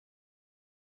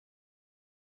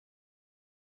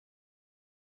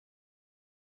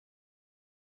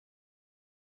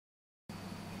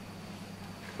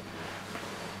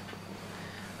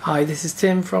Hi, this is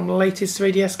Tim from Latest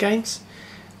 3DS Games,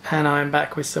 and I'm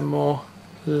back with some more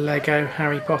Lego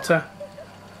Harry Potter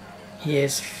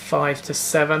years 5 to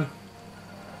 7,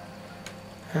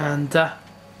 and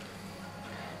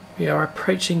we are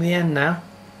approaching the end now,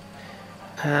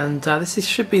 and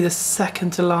should be the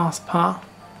second to last part,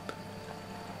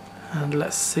 and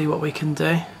let's see what we can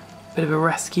do. Bit of a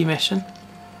rescue mission,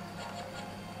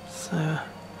 so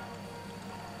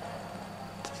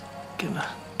just gonna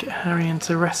get Harry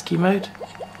into rescue mode,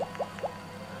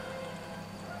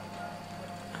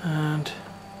 and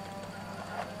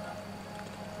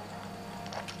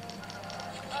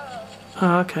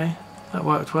oh, okay, that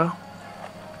worked well.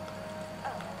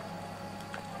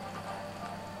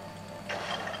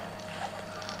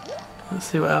 Let's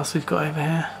see what else we've got over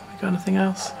here. We got anything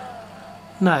else?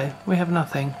 No, we have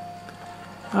nothing.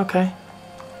 Okay.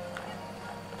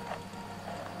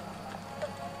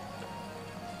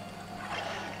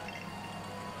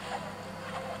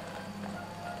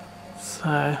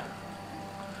 So,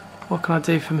 what can I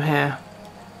do from here?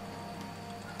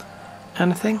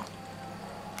 Anything?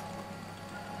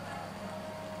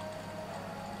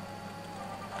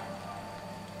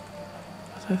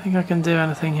 I don't think I can do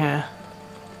anything here.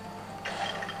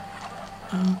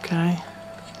 Okay.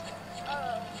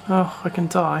 Oh, I can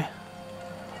die.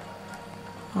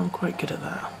 I'm quite good at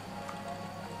that.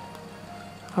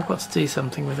 I've got to do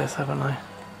something with this, haven't I?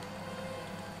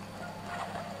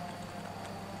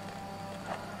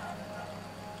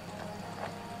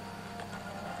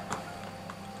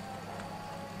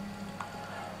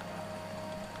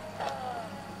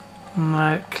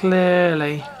 No,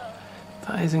 clearly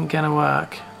that isn't going to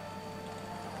work.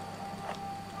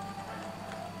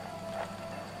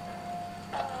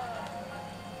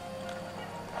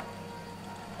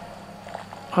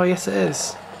 Oh yes it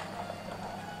is.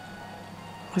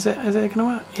 Is it going to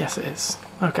work? Yes it is.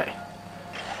 Okay.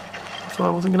 I thought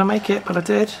I wasn't going to make it, but I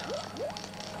did.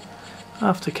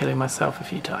 After killing myself a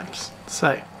few times.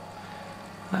 So,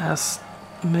 let us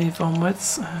move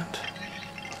onwards and...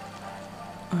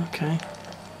 Okay,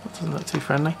 that doesn't look too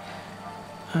friendly.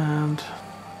 And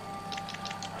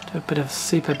do a bit of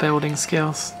super building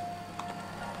skills.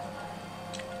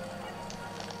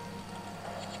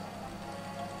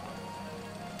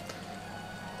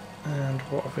 And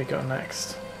what have we got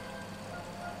next?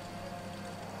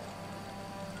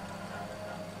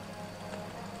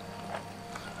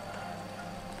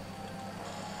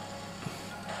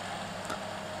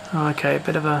 Okay, a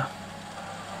bit of a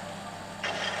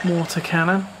water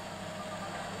cannon.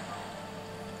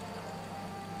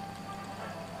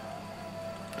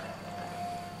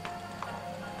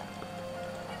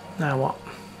 Now what?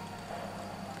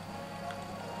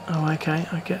 Oh, okay,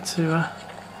 I get to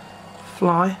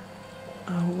fly.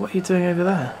 What are you doing over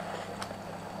there?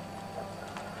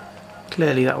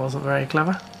 Clearly that wasn't very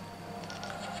clever.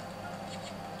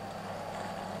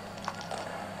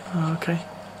 Oh, okay.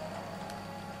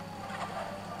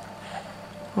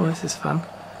 Oh, this is fun.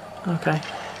 Okay.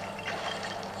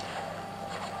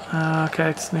 Okay,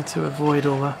 I just need to avoid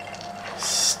all the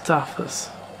stuff that's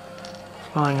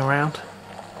flying around.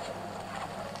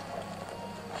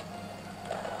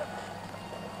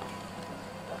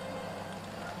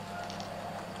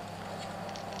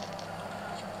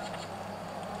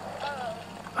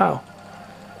 Oh,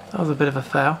 that was a bit of a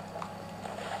fail.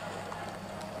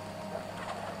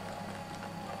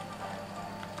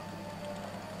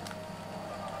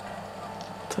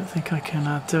 Don't think I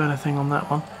can do anything on that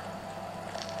one.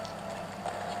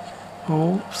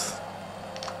 Oops.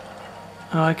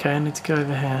 Oh, okay, I need to go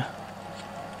over here.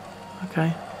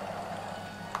 Okay.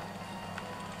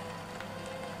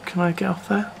 Can I get off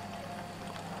there?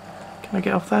 Can I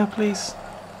get off there, please?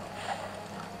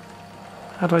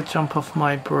 How do I jump off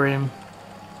my broom?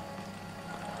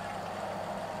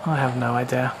 I have no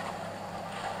idea.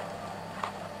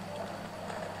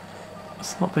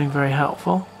 It's not being very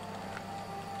helpful.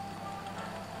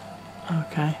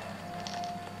 Okay.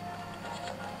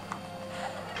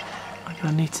 I'm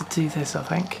gonna need to do this, I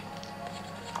think.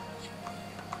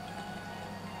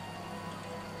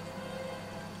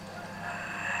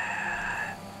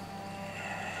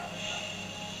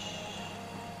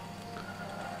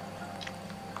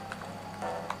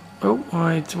 Oh,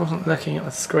 I wasn't looking at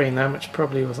the screen there, which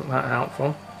probably wasn't that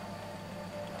helpful.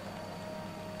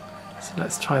 So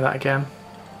let's try that again.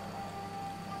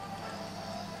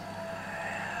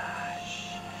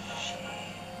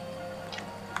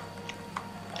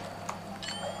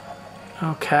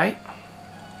 Okay.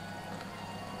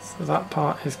 So that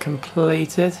part is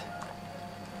completed.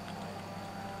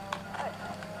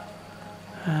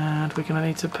 And we're going to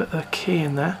need to put the key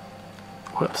in there.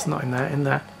 Whoops, not in there, in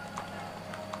there.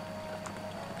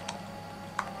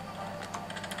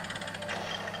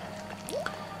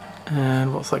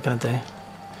 And what's that going to do?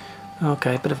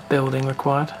 Okay, a bit of building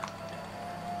required.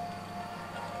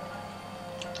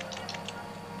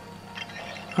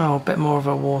 Oh, a bit more of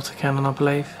a water cannon, I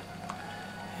believe.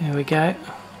 Here we go.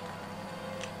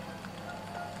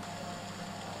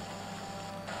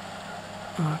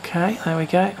 Okay, there we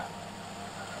go.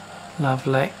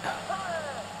 Lovely.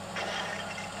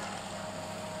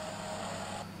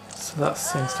 So that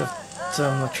seems to have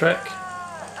done the trick.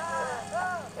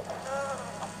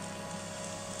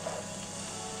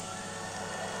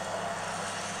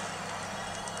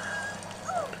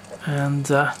 And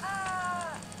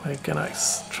we're going to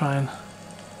try and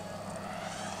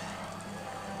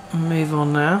move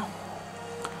on now.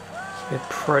 We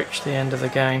approach the end of the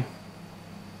game.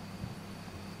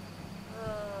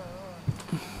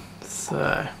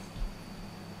 So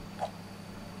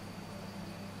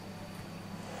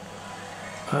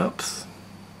oops.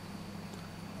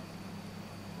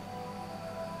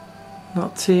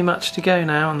 Not too much to go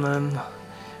now, and then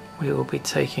we will be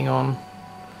taking on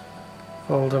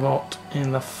Voldemort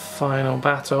in the final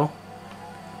battle.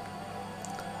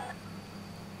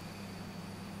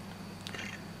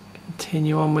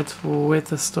 Continue on with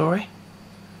the story.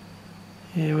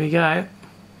 Here we go.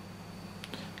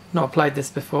 Not played this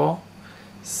before,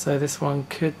 so this one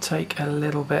could take a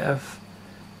little bit of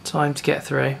time to get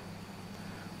through.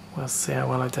 We'll see how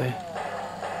well I do.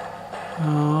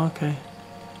 Oh, okay.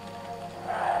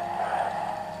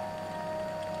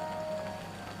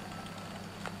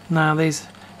 Now these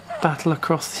battle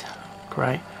across the...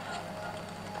 Great.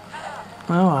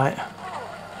 Alright.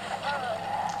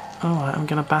 Alright, I'm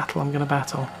gonna battle.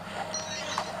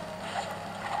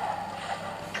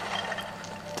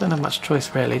 Don't have much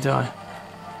choice really, do I?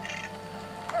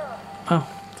 Oh,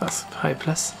 that's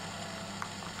hopeless.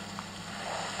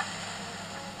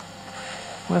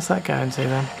 Where's that going to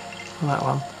then? That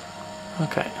one.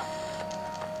 Okay.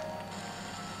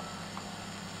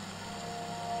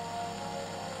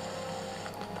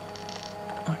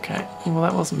 Okay, well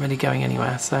that wasn't really going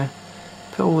anywhere, so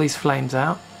put all these flames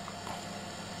out.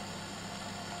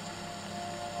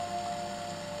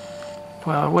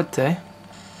 Well, I would do.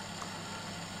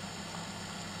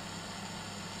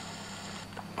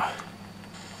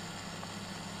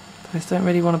 Those don't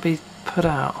really want to be put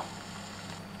out,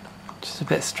 which is a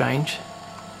bit strange.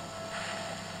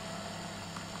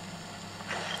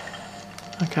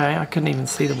 Okay, I couldn't even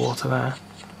see the water there.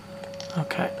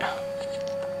 Okay.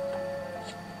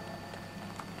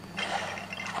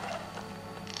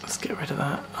 Let's get rid of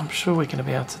that. I'm sure we're going to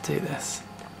be able to do this.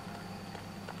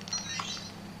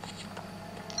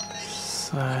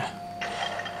 So...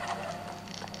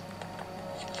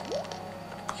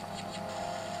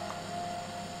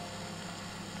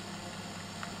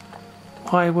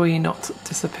 Why will you not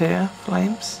disappear,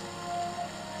 flames?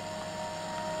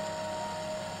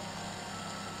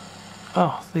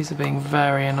 Oh, these are being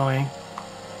very annoying.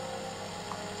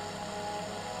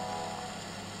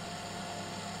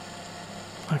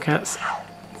 Okay, let's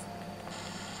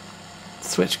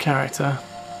switch character.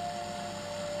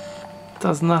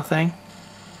 Does nothing.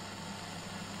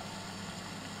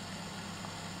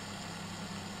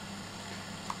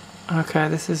 Okay,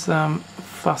 this is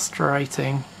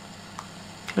frustrating.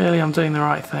 Clearly I'm doing the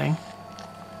right thing.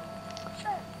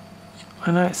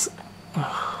 I know it's...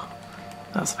 Oh,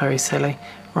 that's very silly.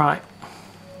 Right.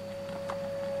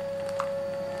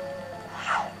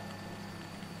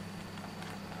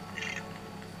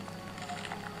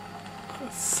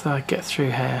 Let's get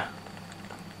through here.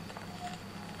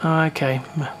 Oh, okay.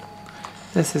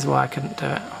 This is why I couldn't do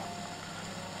it.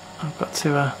 I've got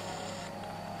to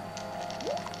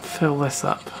fill this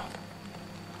up.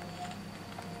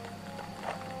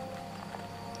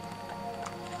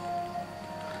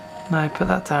 No, put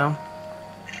that down.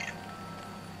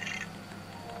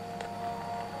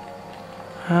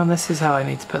 And this is how I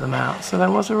need to put them out. So there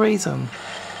was a reason.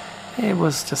 It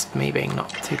was just me being not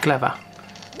too clever.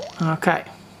 Okay.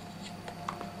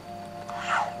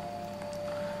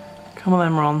 Come on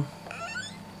then, Ron.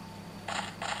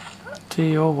 Do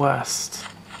your worst.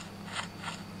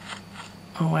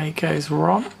 Away goes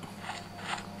Ron.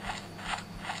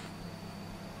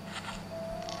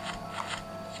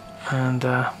 And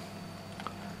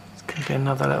it's going to be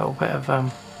another little bit of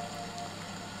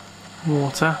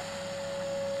water.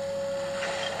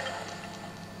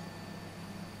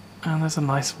 And there's a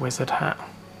nice wizard hat.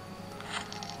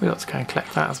 We ought to go and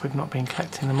collect that, as we've not been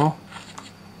collecting them all.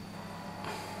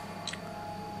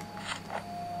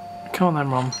 Come on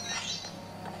then, Ron.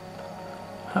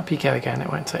 Up you go again,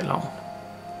 it won't take long.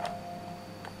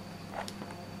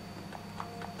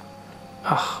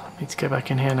 Oh, I need to go back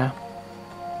in here now.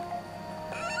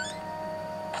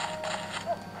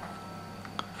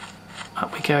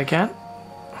 Up we go again.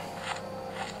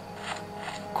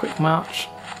 Quick march.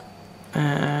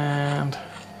 And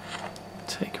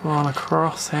take Ron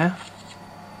across here.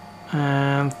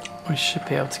 And we should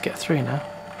be able to get through now.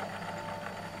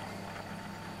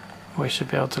 We should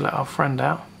be able to let our friend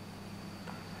out.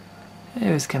 He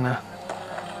was gonna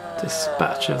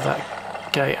dispatch of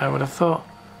that gate, I would have thought.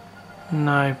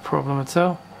 No problem at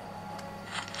all.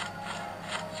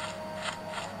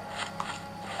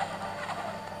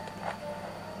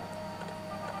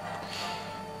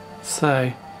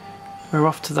 So, we're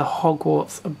off to the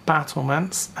Hogwarts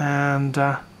Battlements, and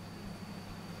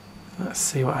let's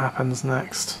see what happens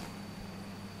next.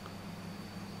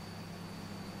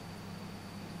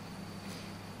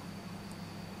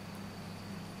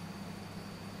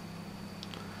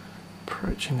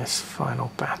 Approaching this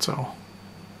final battle.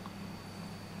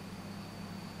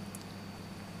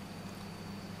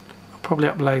 I'll probably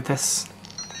upload this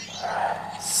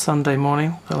Sunday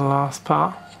morning, the last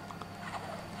part.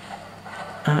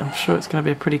 And I'm sure it's going to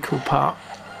be a pretty cool part.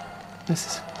 This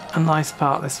is a nice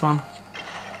part, this one.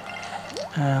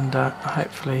 And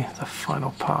hopefully the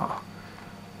final part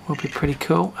will be pretty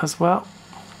cool as well.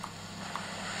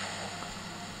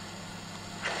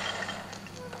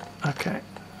 Okay.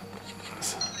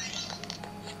 There's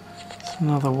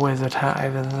another wizard hat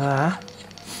over there.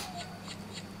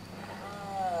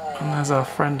 And there's our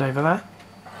friend over there.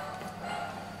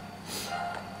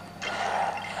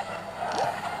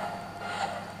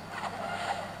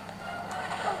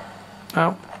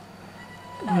 Oh,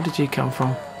 where did you come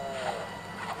from?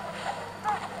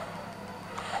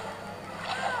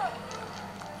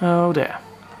 Oh dear.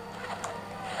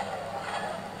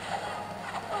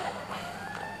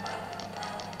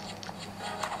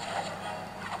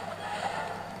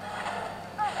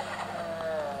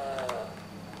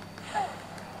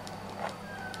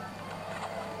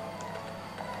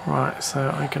 Right, so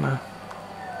I'm gonna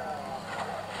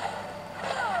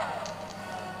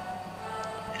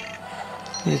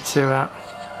need to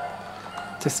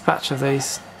dispatch of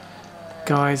these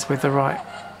guys with the right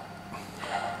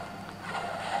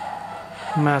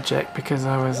magic, because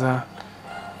I was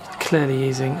clearly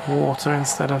using water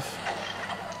instead of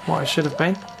what I should have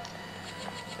been.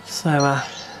 So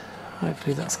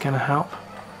hopefully that's going to help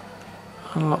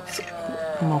unlock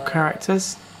more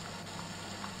characters.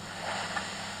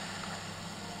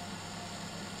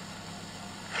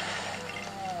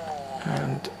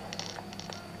 And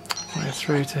we're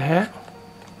through to here.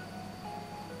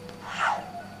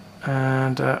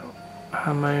 And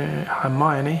Hermione.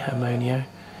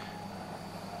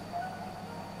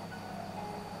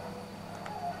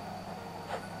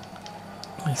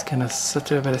 He's going to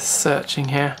do a bit of searching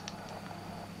here.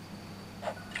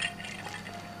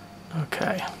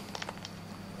 Okay.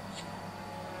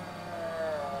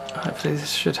 Hopefully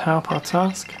this should help our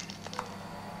task.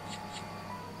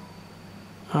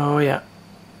 Oh yeah.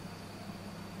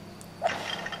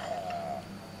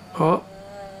 Oh.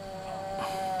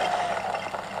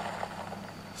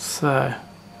 So.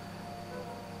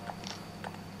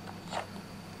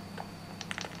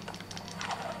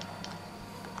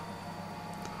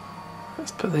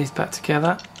 Let's put these back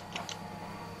together.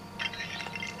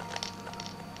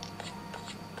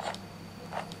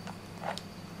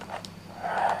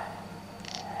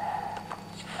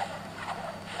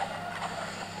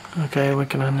 Okay, we're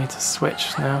going to need to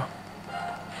switch now.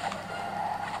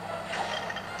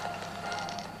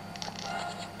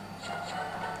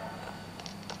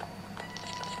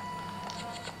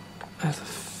 There's a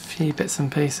few bits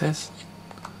and pieces.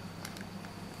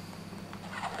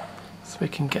 So we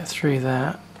can get through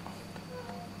that.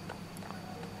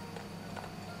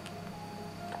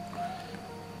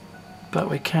 But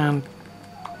we can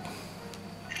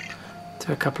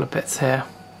do a couple of bits here.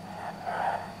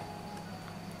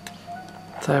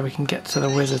 So we can get to the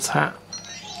wizard's hat,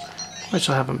 which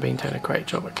I haven't been doing a great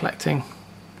job at collecting.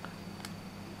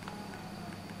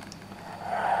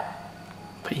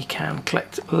 But you can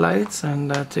collect loads and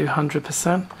do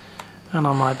 100%, and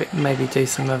I might maybe do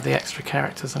some of the extra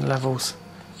characters and levels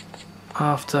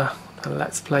after the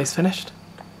Let's Play's finished.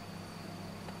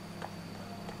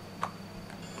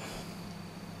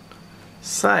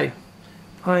 So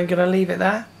I'm going to leave it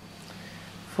there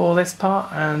for this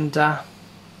part, and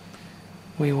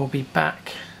we will be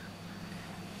back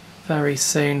very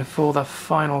soon for the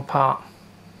final part.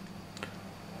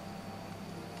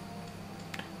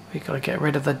 We've got to get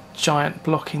rid of the giant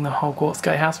blocking the Hogwarts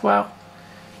gatehouse. Well,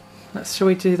 shall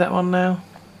we do that one now?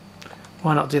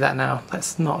 Why not do that now?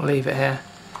 Let's not leave it here.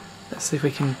 Let's see if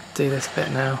we can do this bit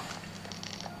now.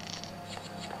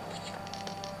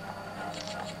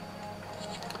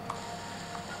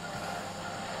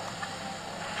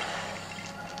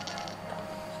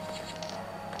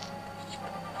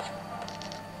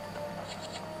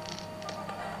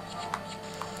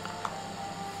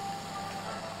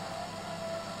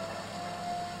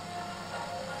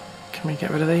 Can we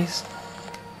get rid of these?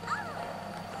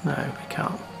 No, we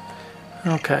can't.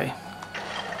 Okay.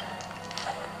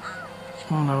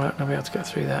 Oh no, we're not going to be able to get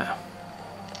through that.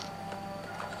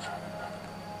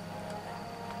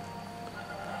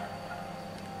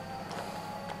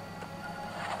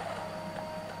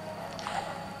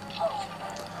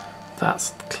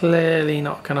 That's clearly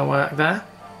not going to work there.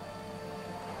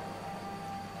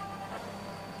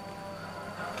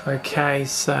 Okay,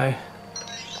 so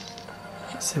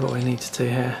let's see what we need to do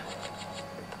here.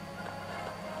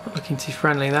 Not looking too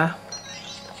friendly there.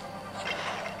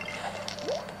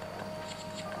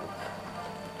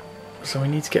 So we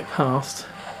need to get past.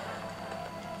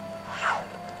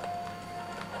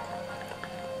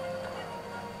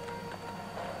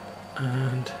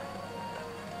 And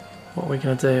what we're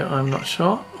going to do, I'm not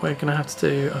sure. We're going to have to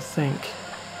do, I think...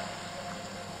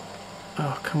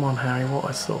 Oh, come on, Harry,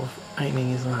 what sort of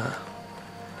aiming is that?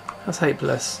 That's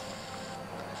hopeless.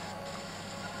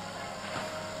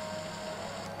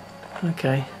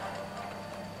 Okay.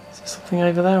 Is there something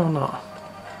over there or not?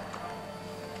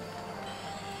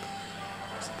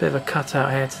 There's a bit of a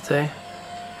cutout here to do.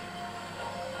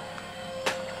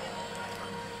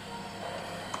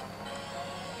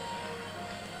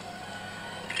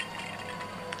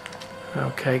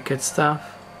 Okay, good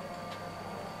stuff.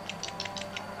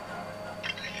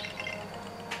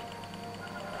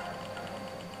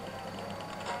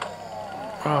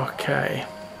 Okay.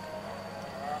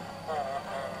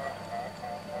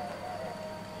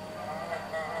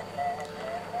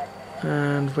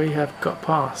 And we have got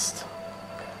past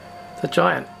the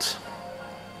giant.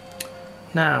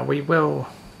 Now we will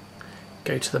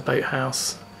go to the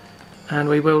boathouse and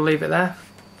we will leave it there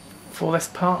for this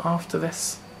part after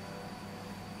this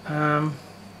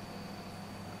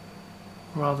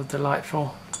rather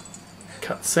delightful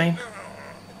cutscene.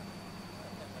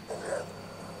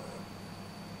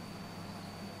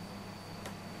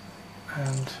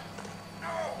 And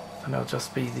then it'll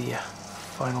just be the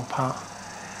final part.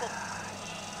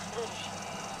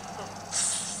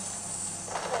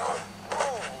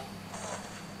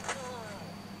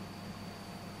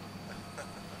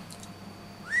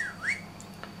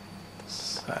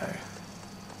 So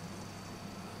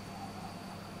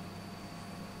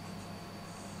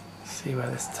see where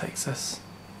this takes us.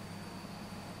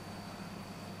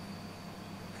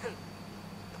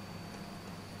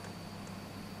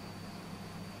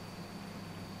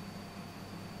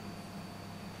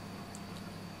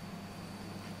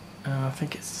 I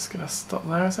think it's just going to stop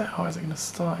there, is it? Or is it going to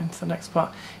start into the next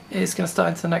part? It is going to start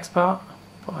into the next part,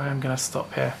 but I am going to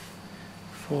stop here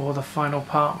for the final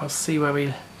part. We'll see where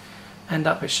we end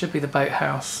up. It should be the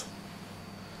boathouse,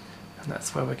 and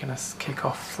that's where we're going to kick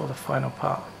off for the final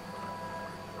part.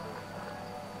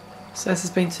 So this has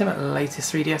been Tim at the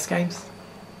latest 3DS games.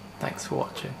 Thanks for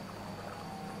watching.